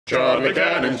Charlie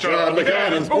Cannons,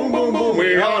 boom, boom, boom,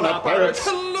 we are not pirates.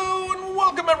 Hello and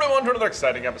welcome everyone to another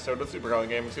exciting episode of Super Carlin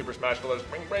Gaming Super Smash Bros.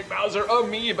 Spring Break Bowser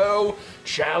Amiibo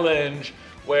Challenge,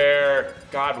 where,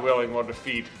 God willing, we'll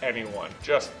defeat anyone.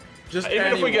 Just even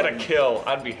anyone. if we get a kill,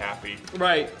 I'd be happy.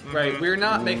 Right. We're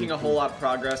not making a whole lot of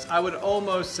progress. I would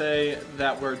almost say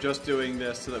that we're just doing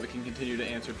this so that we can continue to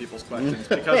answer people's questions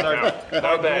because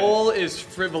our goal is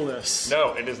frivolous.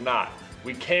 No, it is not.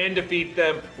 We can defeat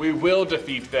them. We will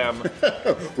defeat them.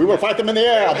 We will fight them in the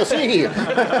air, the sea.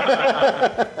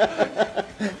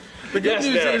 The good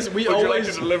news is Would you like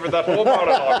to deliver that whole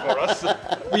monologue for us?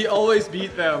 we always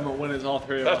beat them when it's all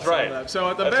three of us. That's right. On them. So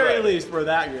at the very least, we're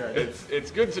that good. It's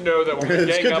good to know that when we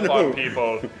gang up on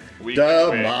people, we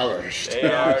demolished.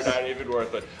 They are not even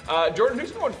worth it. Jordan,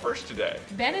 who's going first today?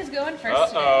 Ben is going first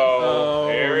today. Uh-oh.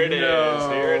 Here it is. No.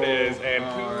 Here it is. And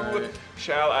who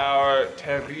shall our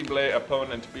terrible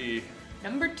opponent be?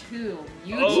 Number 2,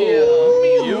 you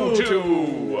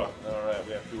Mewtwo. All right,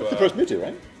 we have to. That's the first Mewtwo,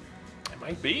 right? It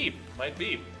might be. Might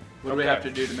be. What do we have to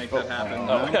do to make that happen?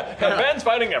 Ben's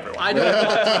fighting everyone. I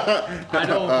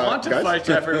don't want to guys? fight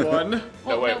everyone.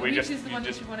 Well, wait, no, we Mewtwo's just- the you one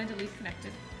just- that you wanted to leave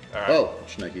connected. All right. Oh,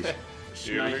 Schnikes.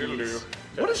 Shnikes.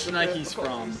 What is Shnikes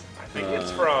from? I think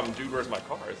it's from Dude, Where's My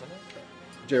Car, isn't it?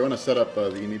 Jay, want to set up the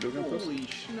Amiibo gun for us? Holy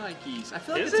Shnikes. I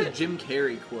feel like Is it's it? a Jim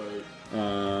Carrey quote.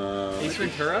 Ace Could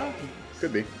Ventura?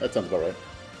 be. That sounds about right.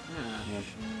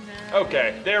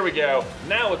 Okay, there we go.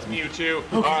 Now it's Mewtwo.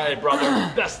 All right,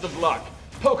 brother. Best of luck.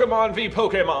 Pokemon v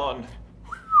Pokemon.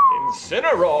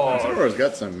 Incineroar. Incineroar's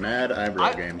got some mad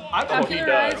eyebrow game. I know he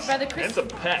Popularized does. by the And Chris some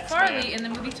pets, Farley man. in the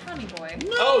movie Tommy Boy.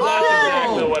 Oh, that's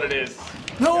exactly what it is.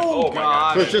 No, Oh my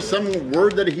God. So it's just some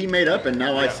word that he made up and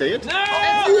now I say it? No!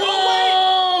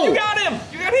 Whoa! You got him!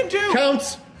 You got him too!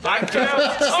 Counts! That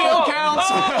counts! Still counts.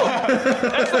 Oh,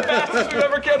 that's the fastest we've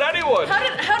ever killed anyone!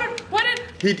 What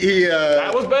did,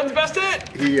 That was Ben's best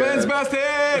hit! Ben's best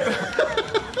hit!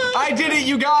 I did it,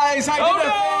 you guys! I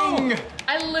did a thing!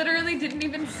 I literally didn't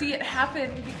even see it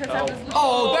happen because I was looking.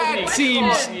 Oh, that he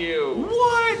seems... caught you.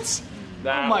 What?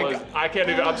 That Oh my was, God. I can't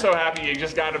even, I'm so happy you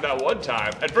just got him that one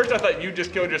time. At first I thought you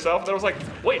just killed yourself, and then I was like,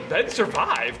 wait, Ben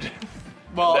survived.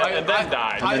 Well, And then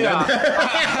died.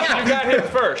 yeah. You got him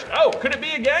first. Oh, could it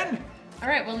be again? All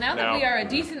right, well, now that No. we are a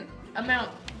decent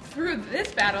amount through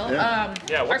this battle, Yeah.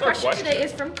 Yeah, what's our our question question? today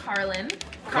is from Carlin.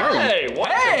 Hey,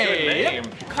 what a good Hey. name.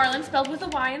 Carlin spelled with a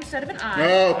Y instead of an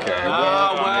I. Okay.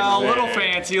 Well, a little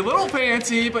Understand. fancy,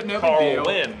 but no big deal.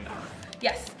 Carlin.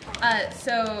 Yes.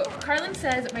 So Carlin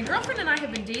says, my girlfriend and I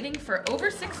have been dating for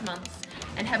over 6 months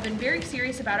and have been very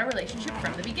serious about our relationship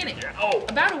from the beginning. Oh.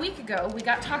 About a week ago, we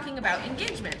got talking about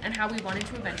engagement and how we wanted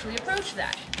to eventually approach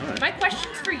that. My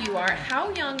questions for you are, how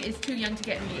young is too young to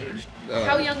get engaged?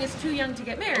 How young is too young to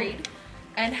get married?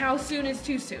 And how soon is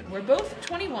too soon? We're both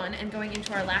 21 and going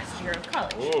into our last year of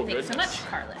college. Oh, Thanks so goodness. much,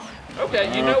 Carlin.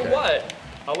 Okay, you know Okay. what?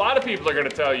 A lot of people are going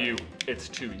to tell you it's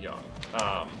too young.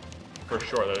 For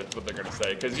sure, that's what they're going to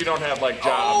say. Because you don't have, like,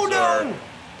 jobs or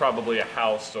probably a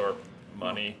house or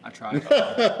money. I tried.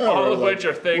 All of which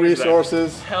are things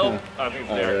Resources. that help. I think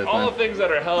yeah, all fine. the things that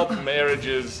are help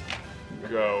marriages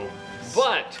go.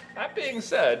 But that being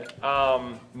said,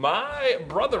 my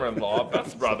brother-in-law,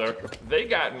 Beth's brother, they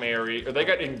got married, or they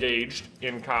got engaged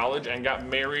in college and got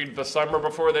married the summer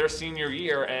before their senior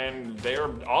year, and they're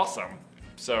awesome.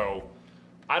 So,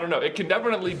 I don't know. It can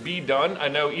definitely be done. I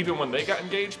know even when they got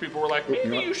engaged, people were like,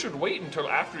 maybe you should wait until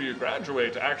after you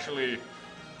graduate to actually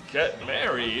get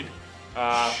married.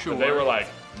 Sure. But they were like,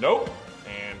 nope.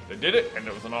 And they did it, and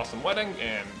it was an awesome wedding,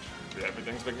 and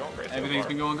everything's been going great so Everything's far.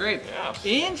 been going great. Yeah.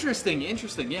 Interesting,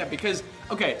 yeah, because,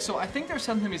 okay, so I think there's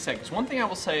something to be said, because one thing I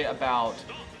will say about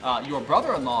your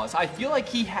brother-in-law is I feel like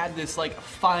he had this, like,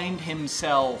 find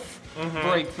himself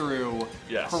breakthrough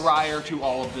Yes. prior to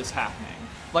all of this happening.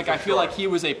 Like, I feel sure. like he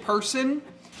was a person,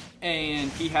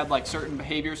 and he had, like, certain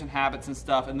behaviors and habits and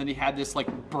stuff, and then he had this, like,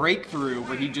 breakthrough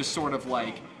where he just sort of,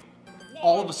 like,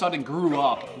 all of a sudden grew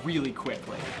up really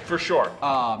quickly. For sure.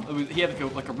 He had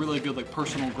like a really good like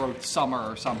personal growth summer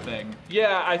or something.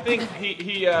 Yeah, I think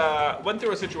he went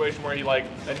through a situation where he like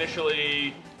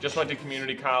initially just went to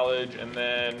community college and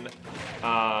then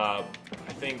I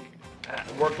think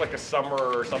worked like a summer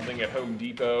or something at Home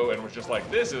Depot and was just like,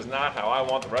 this is not how I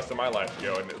want the rest of my life to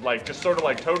go. And like just sort of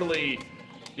like totally,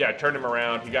 yeah, turned him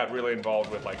around. He got really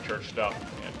involved with like church stuff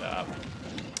and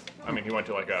I mean, he went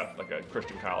to like a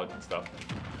Christian college and stuff.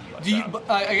 Do you,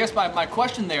 I guess my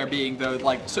question there being though,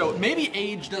 like, so maybe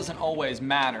age doesn't always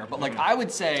matter, but like I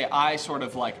would say I sort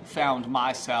of like found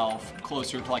myself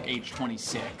closer to like age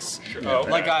 26. Sure. Okay.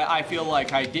 Like I feel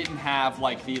like I didn't have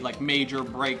like the like major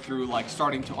breakthrough, like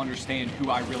starting to understand who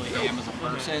I really am as a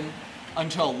person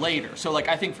until later. So like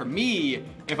I think for me,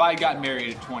 if I had gotten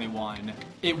married at 21,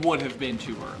 it would have been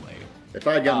too early. If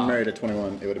I had gotten married at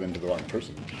 21, it would have been to the wrong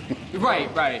person.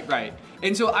 Right.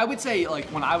 And so I would say, like,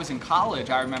 when I was in college,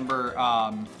 I remember,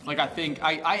 like, I think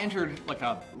I entered, like,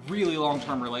 a really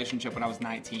long-term relationship when I was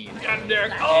 19. God,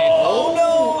 Derek. Oh,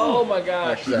 no! Oh, my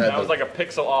gosh. Actually, that was like a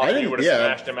pixel off and you would have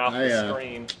smashed him out the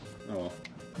screen. Oh.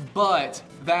 But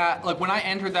that, like, when I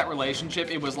entered that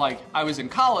relationship, it was like, I was in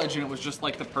college and it was just,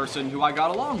 like, the person who I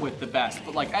got along with the best.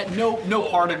 But, like, at no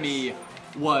part of me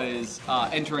was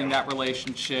entering that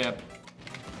relationship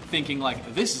thinking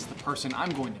like, this is the person I'm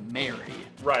going to marry.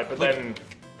 Right, but like, then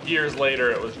years later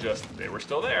it was just, they were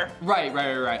still there. Right.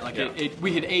 Like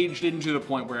we had aged into the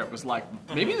point where it was like,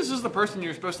 maybe this is the person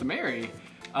you're supposed to marry.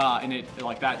 And it,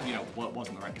 like that, you know, well, it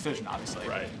wasn't the right decision, obviously.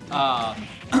 Right.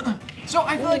 So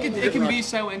I feel like it can be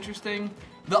so interesting.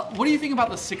 What do you think about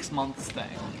the 6 months thing?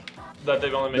 That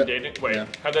they've only been dating? Wait,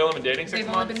 have they only been dating 6 months?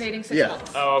 They've only been dating 6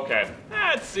 months. Oh, okay.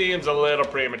 That seems a little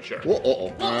premature.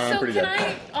 Well, so can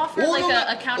I offer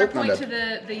a counterpoint to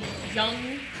the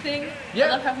young thing? Yeah. I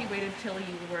love how he waited till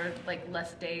you were like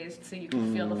less dazed so you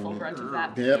could feel the full brunt of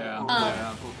that. Yep.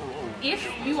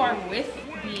 If you are with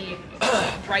the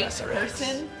right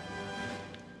person,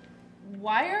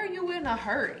 why are you in a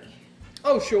hurry?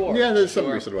 Oh, sure. Yeah, there's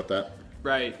something said about that.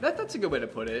 Right. That's a good way to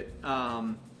put it.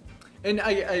 And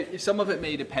I some of it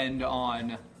may depend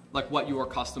on like what your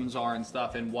customs are and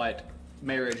stuff, and what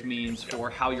marriage means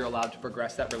for how you're allowed to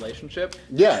progress that relationship.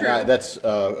 Yeah, that's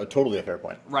totally a fair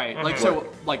point. Right. Like so,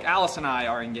 like Alice and I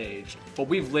are engaged, but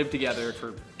we've lived together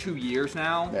for 2 years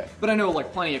now. Yeah. But I know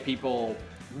like plenty of people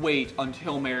wait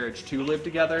until marriage to live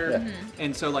together. Yeah.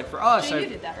 And so like for us, Jay, you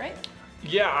did that, right?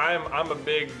 Yeah, I'm a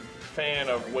big fan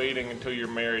of waiting until you're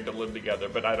married to live together,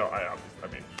 but I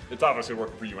mean, it's obviously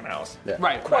working for you and Alice. Yeah.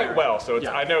 Right. Quite well, so it's,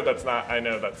 Yeah. I know that's It's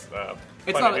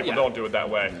plenty not- of people yeah. don't do it that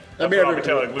way. I That's mean, what I'll be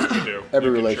telling Luke to do. Every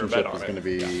You can sure bet relationship on is it. going to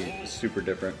be super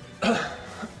different.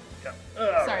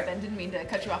 Sorry, Ben, didn't mean to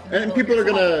cut you off. In the And middle people of are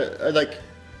your going to, like,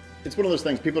 it's one of those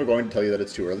things, people are going to tell you that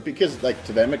it's too early because, like,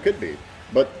 to them it could be.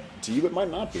 But to you it might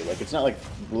not be. Like, it's not like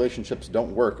relationships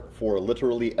don't work for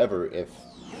literally ever if,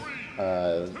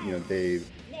 you know, they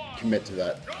commit to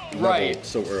that level Right.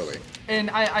 so early. And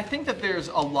I think that there's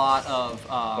a lot of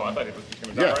Oh, I thought he was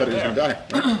going to die. Yeah, I thought he was going to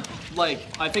die. like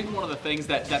I think one of the things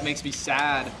that makes me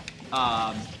sad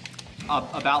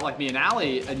about like me and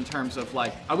Allie in terms of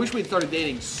like I wish we'd started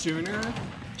dating sooner.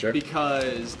 Sure.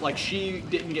 Because like she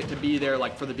didn't get to be there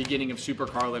like for the beginning of Super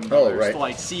Carlin Oh, Brothers right. to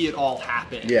like see it all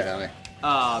happen. Yeah.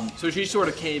 So she sort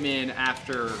of came in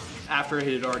after it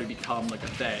had already become like a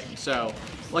thing. So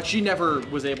like she never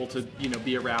was able to, you know,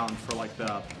 be around for like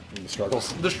the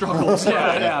struggles. The struggles,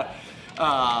 yeah.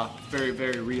 Very,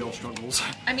 very real struggles.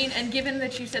 I mean, and given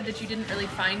that you said that you didn't really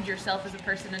find yourself as a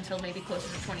person until maybe closer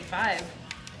to 25,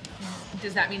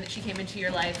 does that mean that she came into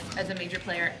your life as a major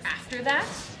player after that?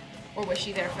 Or was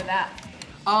she there for that?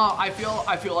 I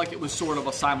feel like it was sort of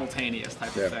a simultaneous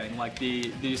type of thing. Like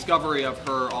the discovery of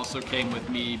her also came with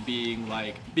me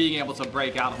being able to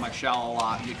break out of my shell a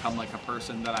lot and become like a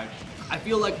person that I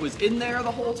feel like was in there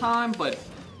the whole time, but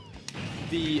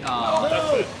the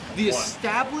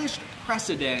established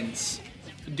precedents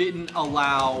didn't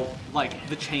allow like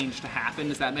the change to happen.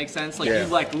 Does that make sense? Like you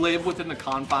like live within the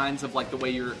confines of like the way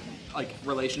your like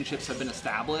relationships have been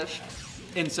established,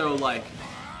 and so like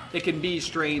it can be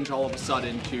strange all of a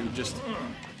sudden to just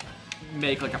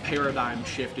make like a paradigm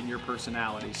shift in your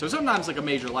personality. So sometimes like a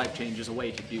major life change is a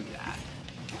way to do that,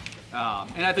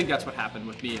 and I think that's what happened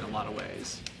with me in a lot of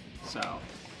ways. So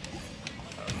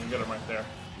You get him right there.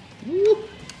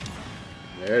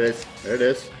 There it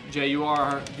is. Jay, you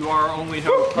are our only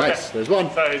hope. Nice. There's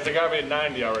one. So he's got me at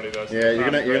 90 already, though. So Yeah, you're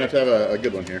gonna have to have a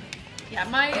good one here. Yeah,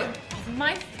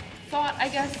 my thought, I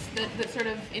guess, that sort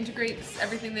of integrates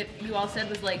everything that you all said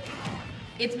was like,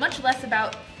 it's much less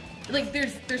about, like,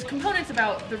 there's components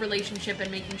about the relationship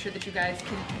and making sure that you guys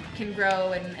can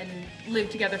grow and live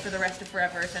together for the rest of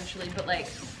forever, essentially, but like,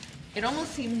 it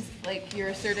almost seems like you're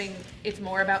asserting it's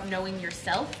more about knowing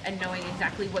yourself and knowing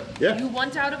exactly what you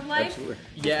want out of life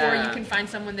before you can find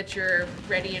someone that you're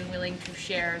ready and willing to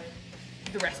share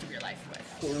the rest of your life with.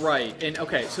 Right, and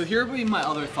okay, so here would be my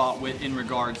other thought in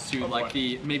regards to like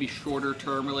the maybe shorter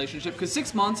term relationship, because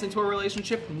 6 months into a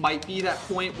relationship might be that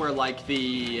point where like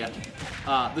the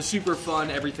super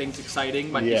fun, everything's exciting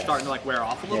might be starting to like wear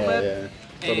off a little bit.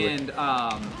 And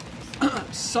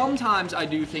sometimes I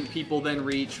do think people then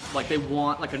reach, like they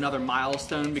want like another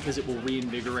milestone because it will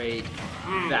reinvigorate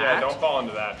that. Yeah, don't fall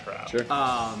into that trap. Sure.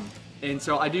 And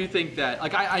so I do think that,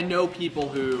 like I know people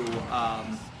who,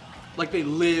 like they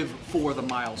live for the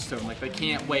milestone. Like they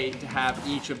can't wait to have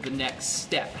each of the next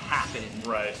step happen.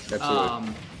 Right.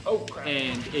 Absolutely. Oh, crap.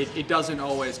 And it doesn't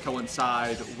always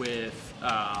coincide with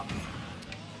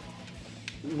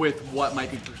what might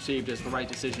be perceived as the right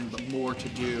decision, but more to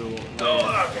do with,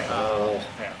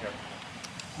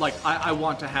 like I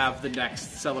want to have the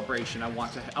next celebration. I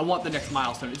want the next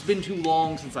milestone. It's been too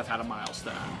long since I've had a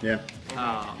milestone. Yeah.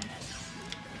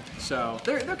 So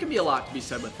there can be a lot to be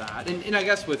said with that. And I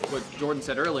guess with what Jordan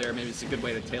said earlier, maybe it's a good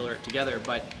way to tailor it together.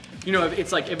 But you know,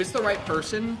 it's like if it's the right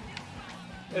person,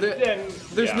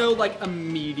 there's no like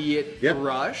immediate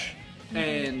rush,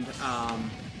 and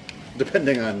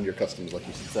depending on your customs, like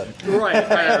you said. Right.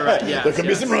 Yeah. There could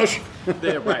be some rush.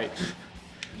 Right.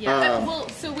 Yeah. Well,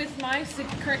 so with my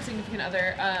current significant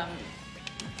other,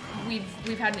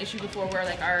 we've had an issue before where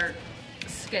like our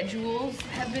schedules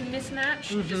have been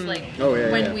mismatched, just like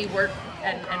when we work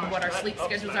and what our sleep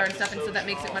schedules are and stuff, and so that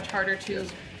makes it much harder to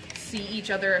see each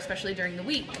other, especially during the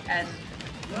week. And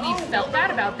we felt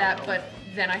bad about that, but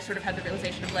then I sort of had the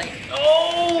realization of like,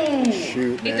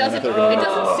 shoot, man, it doesn't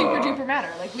super duper matter.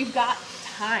 Like we've got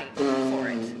time for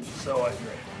it. So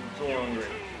angry.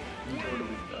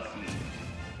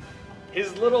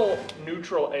 His little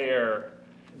neutral air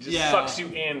just sucks you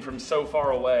in from so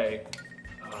far away.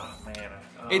 Oh man.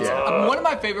 It's one of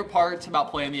my favorite parts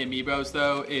about playing the Amiibos,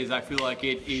 though, is I feel like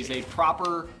it is a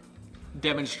proper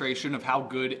demonstration of how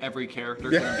good every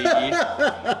character can be.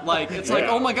 Like, it's like,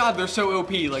 oh my god, they're so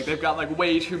OP. Like, they've got like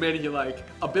way too many like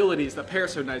abilities that pair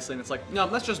so nicely, and it's like, no,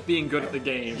 that's just being good at the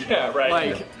game. Yeah, right.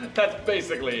 Like, that's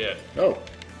basically it. Oh.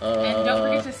 And don't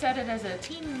forget to set it as a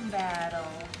team battle.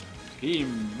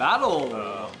 Team battle.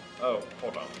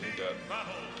 Hold on. We need to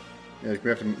Yeah, we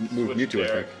have to move Mewtwo, I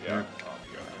think. Yeah.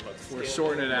 We're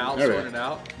sorting it out.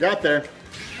 Got there.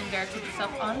 And Derek took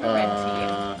himself on the red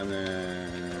team. And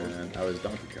then I was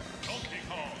Donkey Kong.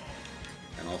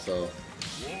 And also,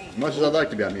 as much as I'd like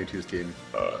to be on Mewtwo's team.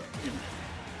 Oh,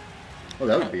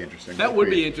 that would be interesting. That would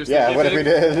be interesting. Yeah, what if we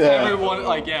did? Everyone,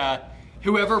 like,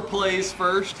 whoever plays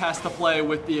first has to play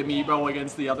with the Amiibo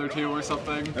against the other two or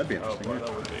something. That'd be interesting.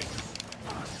 That would be. I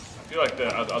feel like the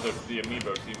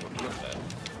Amiibo team would win that.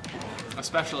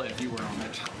 Especially if you were on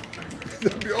it.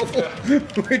 That'd be awful.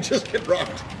 We just get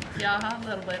rocked. Yeah, a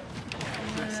little bit.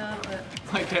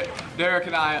 Like, Derek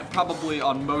and I probably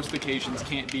on most occasions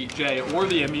can't beat Jay or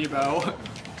the Amiibo.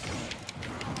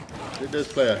 It does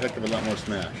play a heck of a lot more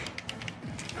Smash.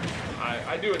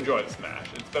 I do enjoy the Smash.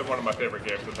 It's been one of my favorite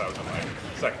games since I was in like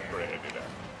second grade. I do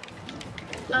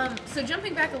that. So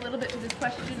jumping back a little bit to this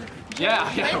question.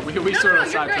 Jay, we sort of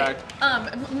sidetracked.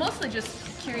 Mostly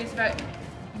just curious about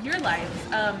your life.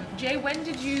 Jay, when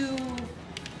did you,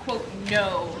 quote,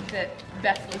 know that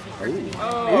Beth was the person you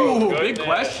wanted? Ooh, big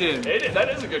question. That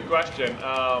is a good question.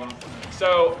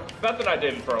 So Beth and I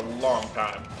dated for a long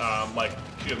time. Like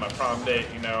she was my prom date,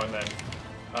 you know, and then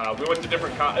we went to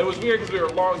different. It was weird because we were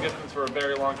long distance for a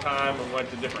very long time, and we went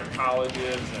to different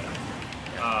colleges.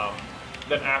 And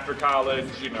then after college,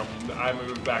 you know, I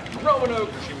moved back to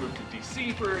Roanoke. She moved to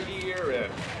DC for a year,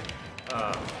 and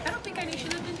I don't think I knew she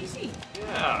lived in DC.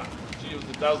 yeah,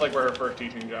 that was like where her first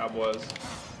teaching job was.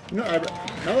 No, now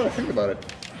that I think about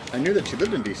it, I knew that she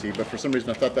lived in DC, but for some reason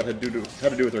I thought that had to do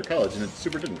with her college, and it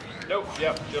super didn't. Nope.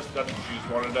 Yep. She just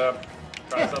wanted to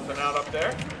try something out up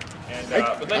there. And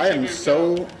but then I am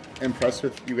so impressed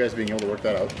with you guys being able to work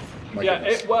that out. My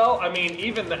goodness. Well, I mean,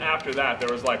 even after that, there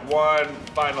was like one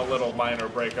final little minor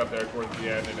breakup there towards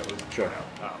the end, and it was sure.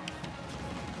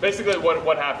 Basically,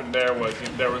 what happened there was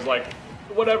there was like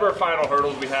whatever final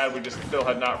hurdles we had, we just still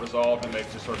had not resolved, and they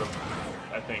just sort of,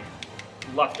 I think,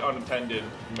 left unattended,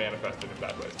 manifested in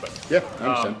bad ways. But yeah, I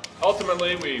understand.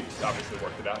 Ultimately, we obviously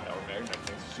worked it out. Now we're married, and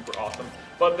everything's super awesome.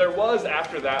 But there was,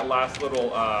 after that last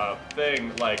little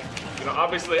thing, like, you know,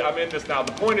 obviously I'm in this now.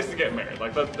 The point is to get married.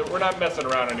 Like, we're not messing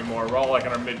around anymore. We're all like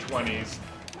in our mid-20s.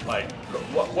 Like,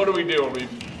 what do we do when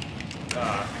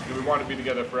do we want to be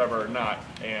together forever or not?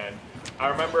 And I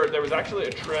remember there was actually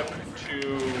a trip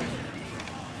to,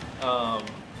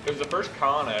 it was the first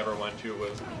con I ever went to,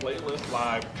 was Playlist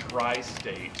Live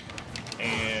Tri-State,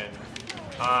 and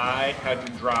I had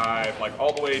to drive like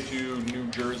all the way to New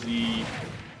Jersey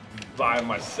by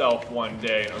myself one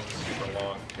day, and it was a super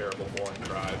long, terrible, boring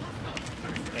drive.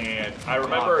 And I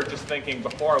remember just thinking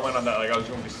before I went on that, like I was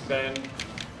going to spend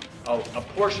a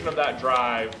portion of that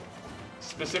drive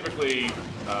specifically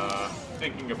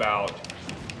thinking about,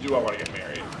 do I want to get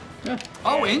married? Yeah.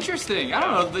 Oh, interesting. I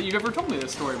don't know that you've ever told me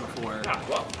this story before. Yeah,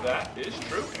 well, that is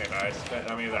true. And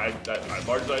I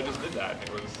largely just did that.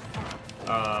 It was,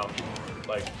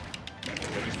 like, I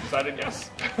just decided yes.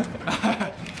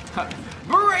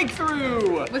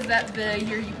 Breakthrough! Was that the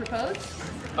year you proposed?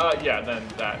 Yeah, then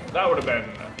that would have been,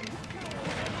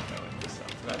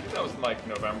 I think that was like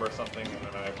November or something, and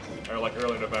then or like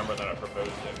early November, then I proposed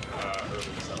in early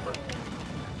December.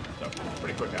 So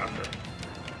pretty quick after.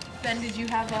 Ben, did you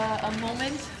have a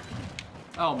moment?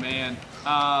 Oh man.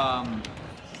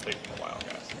 It's taking a while,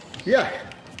 guys. Yeah.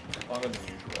 Longer than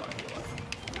usual, I feel like.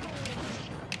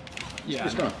 Yeah.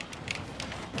 It's strong.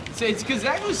 So it's because it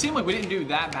actually seemed like we didn't do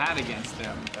that bad against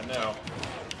them. I know.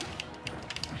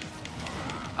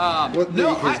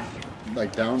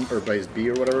 Like down or by his B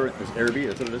or whatever, his air B,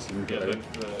 that's what it is.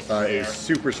 Yeah, is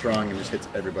super strong and just hits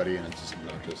everybody, and it's just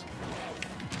obnoxious.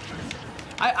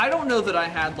 I don't know that I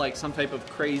had like some type of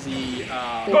crazy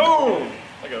Boom!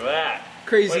 Look at that.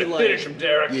 crazy Way to like finish him,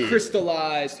 Derek. Yeah.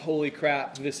 crystallized, holy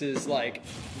crap, this is like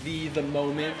the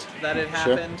moment that it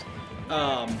happened.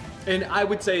 And I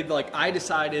would say like I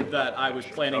decided that I was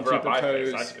planning to Cover up my face,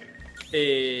 I propose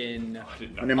see. in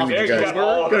I'm gonna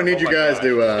need you guys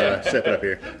to step up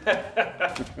here.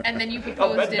 And then you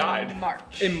proposed Ben died. in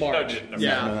March. in March. No,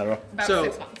 Yeah. No, not at all. About So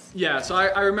 6 months. yeah, so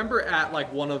I remember at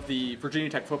like one of the Virginia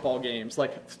Tech football games,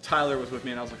 like Tyler was with me,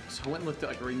 and I was like, so I went and looked at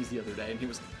like rings the other day, and he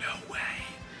was like, no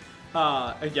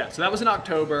way. Yeah, so that was in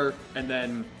October, and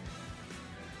then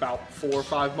about 4 or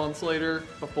 5 months later,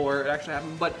 before it actually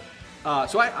happened. But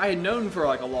so I had known for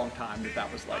like a long time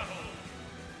that was like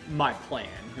my plan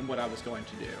and what I was going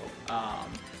to do.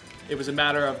 It was a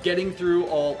matter of getting through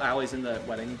all Allie's in the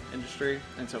wedding industry,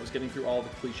 and so it was getting through all the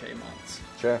cliche months.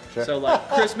 Sure. So like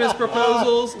Christmas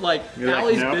proposals, like You're like,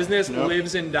 Allie's nope, business nope.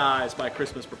 lives and dies by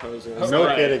Christmas proposals. No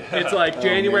Like, kidding. It's like Oh,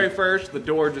 January man. 1st, the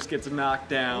door just gets knocked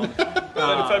down.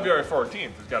 Then February 14th,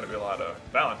 there's got to be a lot of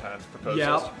Valentine's proposals.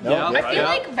 Yep. No, Yep. yeah. I feel Yep.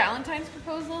 like Valentine's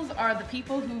proposals are the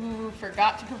people who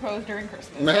forgot to propose during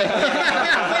Christmas.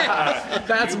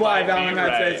 That's You why might be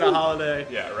Valentine's Day is a right. holiday.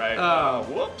 Yeah, right.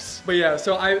 Whoops. But yeah,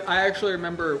 so I actually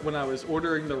remember when I was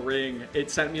ordering the ring, it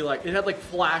sent me like, it had like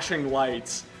flashing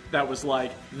lights that was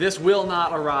like, this will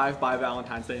not arrive by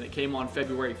Valentine's Day, and it came on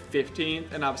February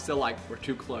 15th, and I was still like, we're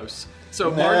too close. So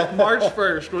March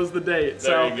 1st was the date.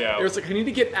 There So you go. it was like, I need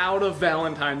to get out of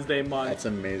Valentine's Day month. That's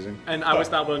amazing. And I was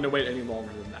not willing to wait any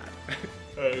longer than that.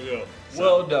 There you go.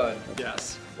 Well done.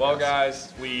 Yes. Well,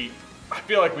 guys, I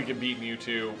feel like we could beat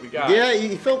Mewtwo. We got. Yeah,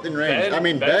 he felt in range. Ben, I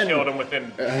mean, Ben Ben killed him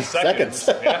within seconds.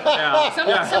 seconds. Yeah.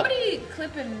 Yeah. Somebody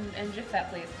clip and gif that,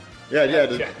 please. Yeah. Yeah.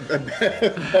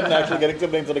 Ben actually getting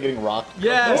something instead of getting rocked.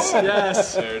 Yes,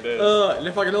 yes. There it is. And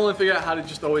if I could only figure out how to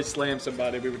just always slam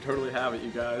somebody, we would totally have it,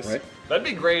 you guys. Right? That'd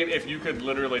be great if you could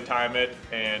literally time it,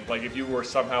 and like if you were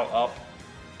somehow up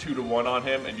 2-1 on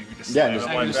him, and you could just Yeah, slam just-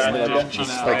 him like just that, slam and him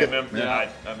just like slam that. him. Yeah.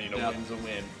 I mean, a Yeah. win's a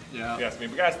win. Yeah. Yes, me.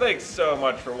 But guys, thanks so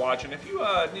much for watching. If you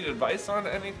need advice on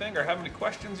anything or have any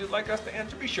questions you'd like us to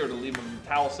answer, be sure to leave them in the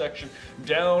towel section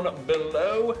down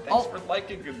below. Thanks for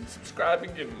liking and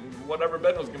subscribing and whatever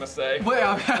Ben was gonna say.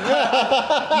 Well,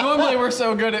 normally we're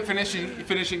so good at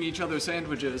finishing each other's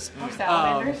sandwiches. Or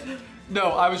salamanders.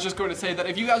 No, I was just going to say that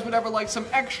if you guys would ever like some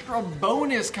extra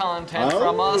bonus content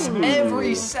from us,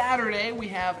 every Saturday we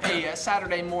have a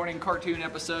Saturday morning cartoon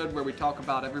episode where we talk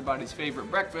about everybody's favorite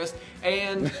breakfast,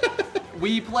 and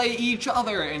we play each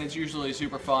other, and it's usually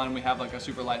super fun. We have like a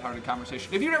super lighthearted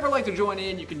conversation. If you'd ever like to join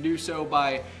in, you can do so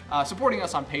by supporting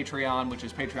us on Patreon, which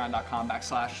is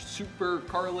patreon.com/Super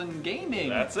Carlin Gaming.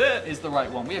 That's it. Is the right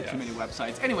one. We have too many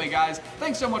websites. Anyway, guys,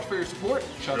 thanks so much for your support.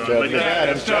 Chudley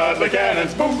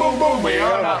cannons, boom, boom, boom. We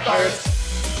are not pirates.